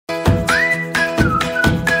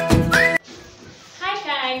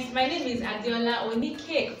name is Adeola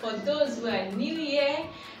Onicake. For those who are new here,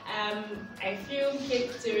 I film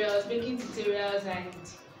cake tutorials, baking tutorials, and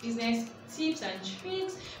business tips and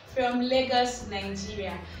tricks from Lagos,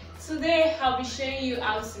 Nigeria. Today, I'll be showing you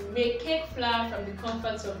how to make cake flour from the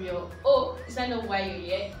comfort of your home. Is that not why you're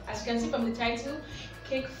here? As you can see from the title,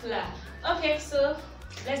 cake flour. Okay, so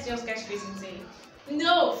let's just get straight into it.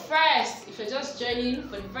 No, first, if you're just joining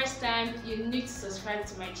for the first time, you need to subscribe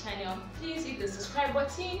to my channel. Please hit the subscribe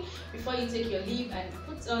button before you take your leave and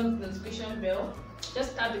put on the notification bell.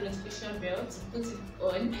 Just tap the notification bell to put it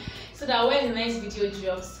on so that when the next video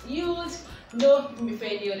drops, you would know before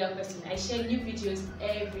any other person. I share new videos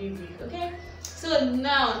every week, okay? So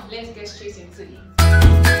now, let's get straight into it.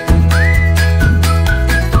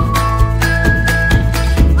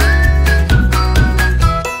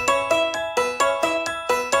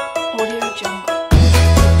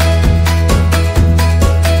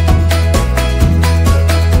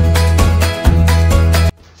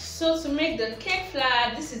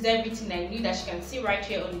 Everything I need, as you can see right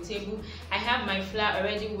here on the table. I have my flour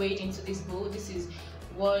already weighed into this bowl. This is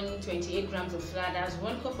 128 grams of flour. That's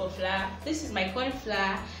 1 cup of flour. This is my corn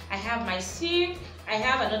flour. I have my sieve. I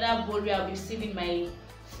have another bowl where I'll be sieving my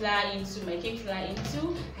flour into, my cake flour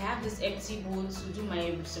into. I have this empty bowl to do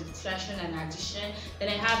my subtraction and addition. Then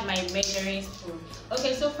I have my measuring spoon.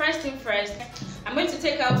 Okay, so first thing first, I'm going to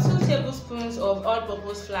take out 2 tablespoons of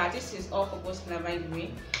all-purpose flour. This is all-purpose flour, by the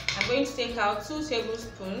way. I'm going to take out 2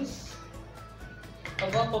 tablespoons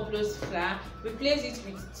of all-purpose flour, replace it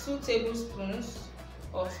with 2 tablespoons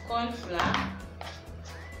of corn flour.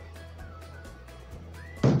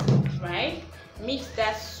 Right, mix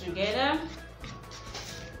that together,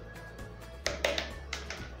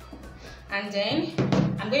 and then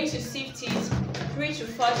I'm going to sift it 3 to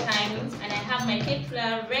 4 times, and I have my cake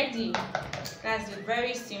flour ready. That's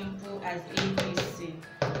very simple as ABC.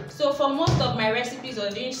 So for most of my recipes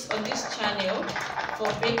on this channel,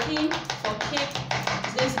 for baking, for cake,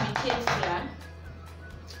 it's going to be cake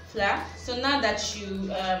flour. So now that you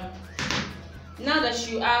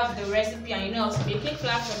have the recipe and you know how to make cake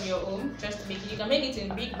flour from your home, just make it. You can make it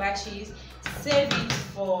in big batches, save it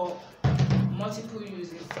for multiple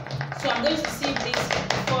uses. So I'm going to sieve this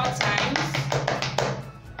 4 times,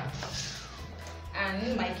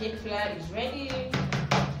 and my cake flour is ready.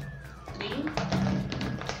 3.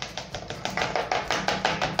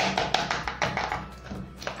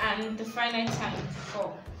 And the final time,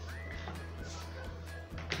 4.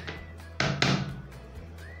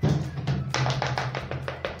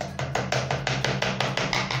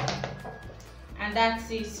 And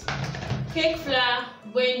that's it. Cake flour,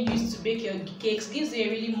 when used to bake your cakes, gives you a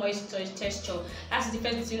really moist texture. That's the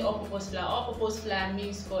difference between all-purpose flour. All-purpose flour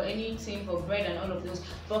means for anything, for bread and all of those.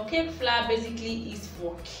 But cake flour basically is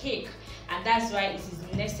for cake, and that's why it is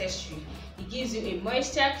necessary. It gives you a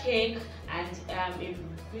moisture cake and a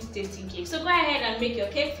good tasting cake. So go ahead and make your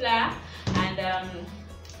cake flour and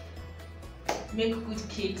make good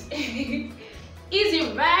cakes.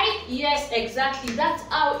 Easy, right? Yes, exactly. That's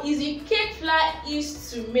how easy cake flour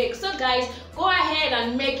is to make. So guys, go ahead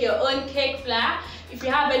and make your own cake flour. If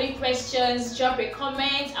you have any questions, drop a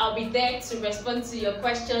comment. I'll be there to respond to your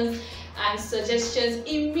questions and suggestions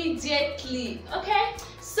immediately. Okay?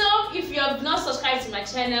 So if you have not subscribed to my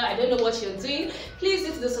channel, I don't know what you're doing, please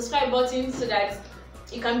hit the subscribe button so that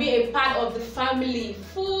you can be a part of the family,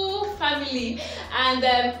 full family, and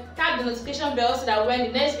tap the notification bell so that when the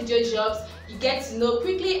next video drops, you get to know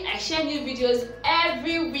quickly. I share new videos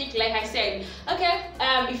every week, like I said. Okay,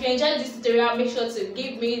 if you enjoyed this tutorial, make sure to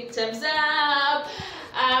give me thumbs up,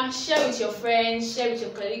 share with your friends, share with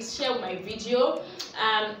your colleagues, share my video.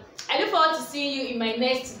 I look forward to seeing you in my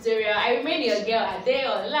next tutorial. I remain your girl,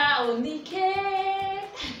 Adeola Onicake.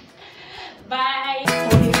 Bye.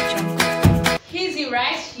 Easy,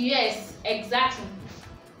 right? Yes, exactly.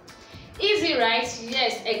 Easy, right?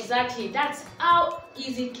 Yes, exactly. That's how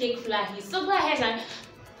easy cake flour is. So go ahead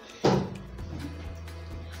and...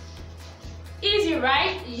 Easy,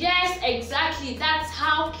 right? Yes, exactly. That's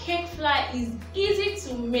how cake flour is easy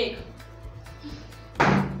to make.